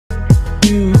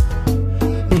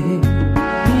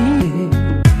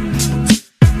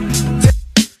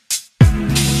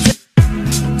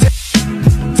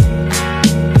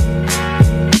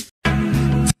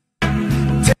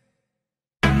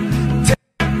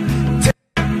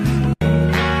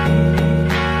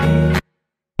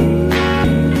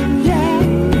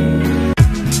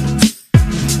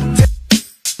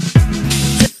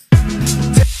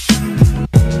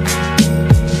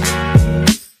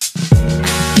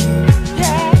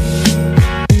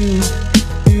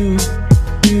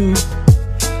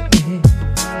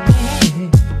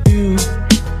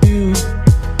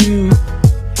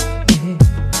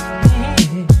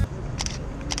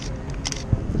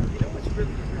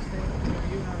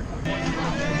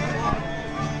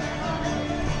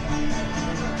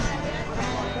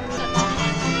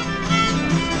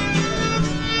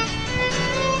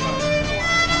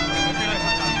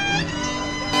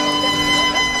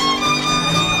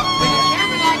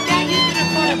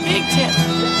tip.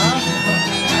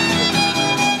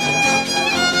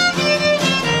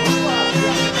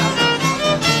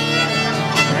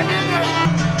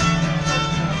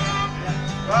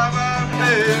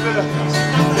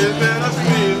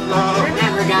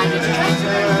 Remember, God, did you try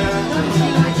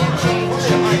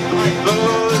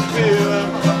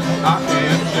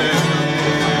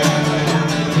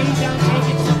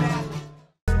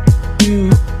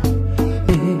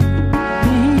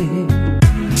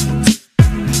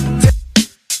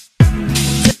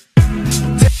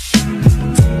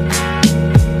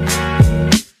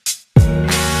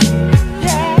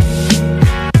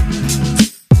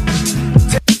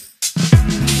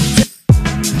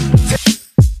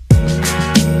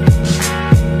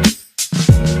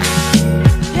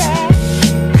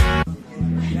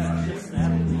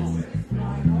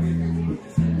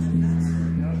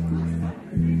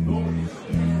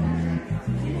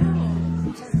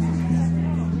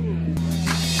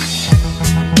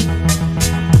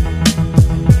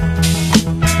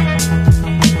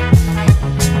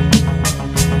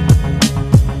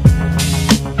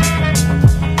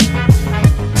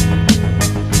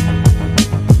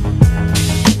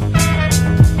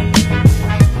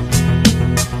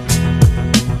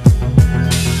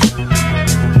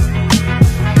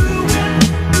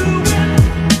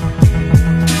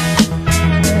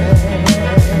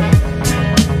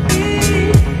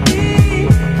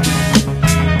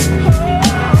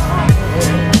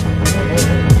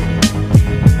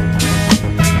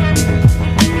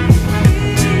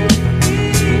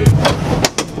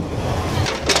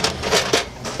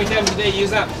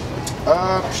Use up?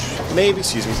 Maybe,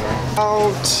 excuse me, sorry.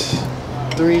 About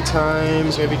 3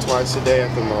 times, maybe twice a day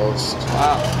at the most.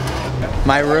 Wow.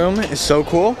 My room is so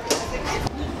cool.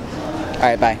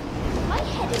 Alright, bye.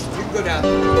 You can go down.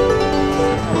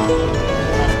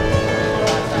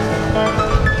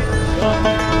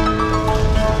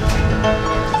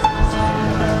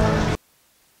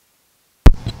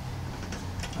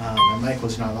 My mic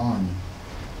was not on.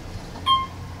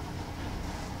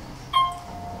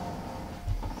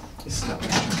 It's not.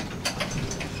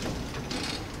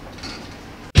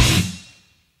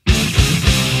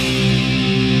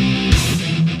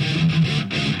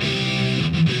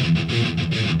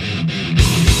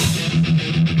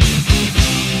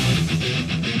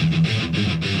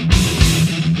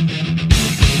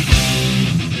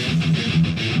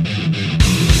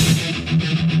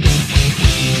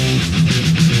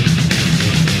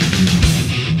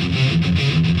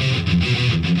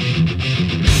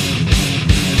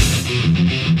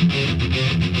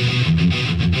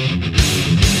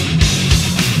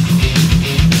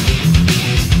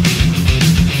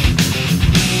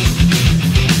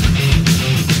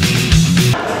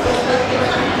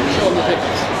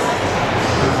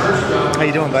 How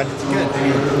you doing, bud? Good.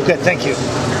 Good, thank you.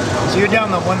 So you're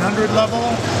down the 100 level?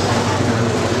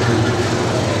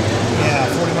 Yeah,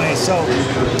 41A. So,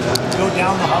 to go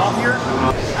down the hall here?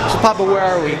 So, Papa, where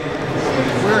are we?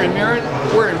 We're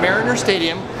in Mariner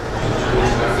Stadium,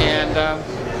 and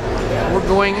we're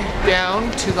going down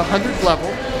to the 100th level,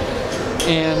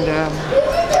 and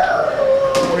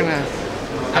we're gonna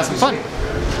have some fun.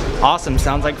 Awesome,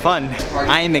 sounds like fun.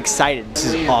 I am excited. This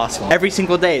is awesome. Every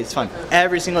single day is fun.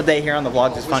 Every single day here on the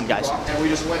vlogs is fun, guys. And we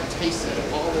just went and tasted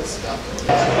all this stuff.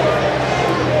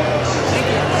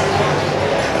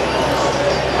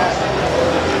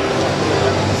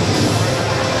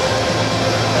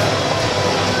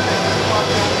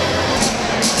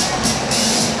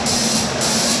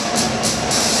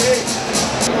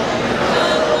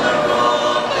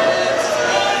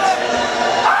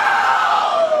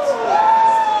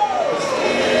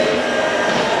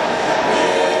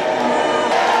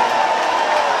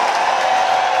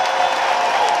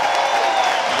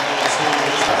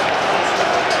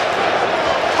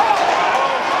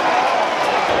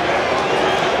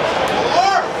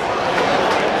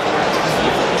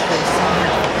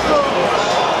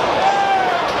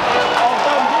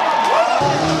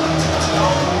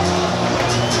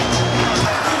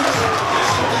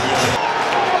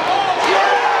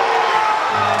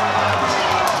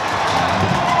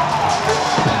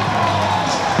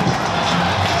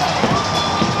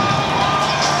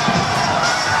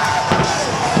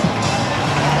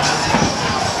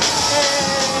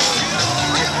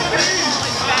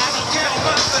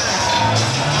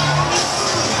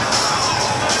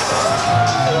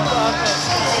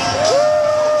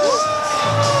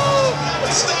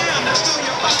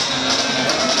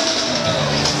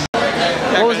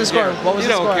 What was the score? What was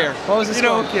the score? Care. What was the score? You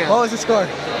don't care. What was the score?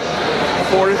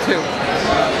 4-2.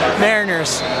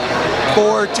 Mariners,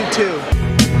 4-2.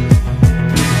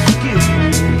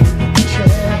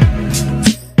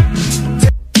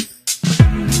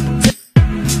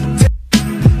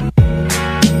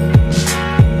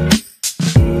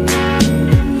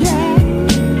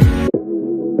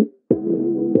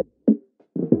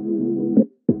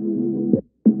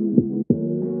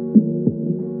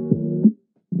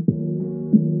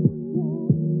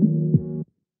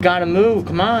 Gotta move,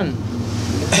 come on.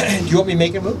 Do you want me to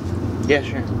make a move? Yeah,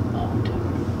 sure.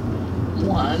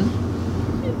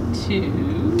 1,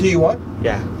 2. Do you want?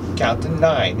 Yeah. Count to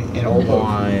 9 and we'll move.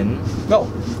 1, No,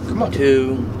 come on.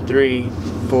 2, 3,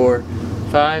 4,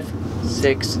 5,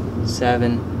 6,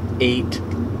 7, 8,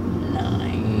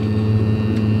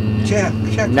 9. Jack,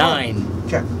 come on. 9.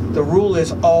 Jack, the rule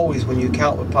is always when you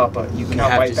count with Papa, you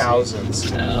count have by to say-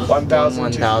 thousands. No. 1,000,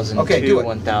 1,000, Okay, 2, do it.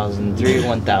 1,000, 3,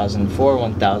 1,000, 4,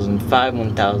 1,000, 5,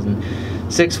 1,000,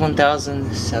 6,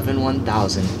 1,000, 7,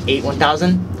 1,000, 8,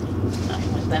 1,000,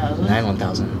 1,000. 9,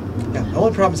 1,000. Yeah, the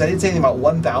only problem is I didn't say anything about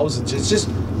 1,000s. It's just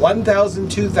 1,000,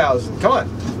 2,000. Come on.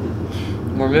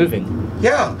 We're moving.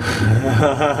 Yeah.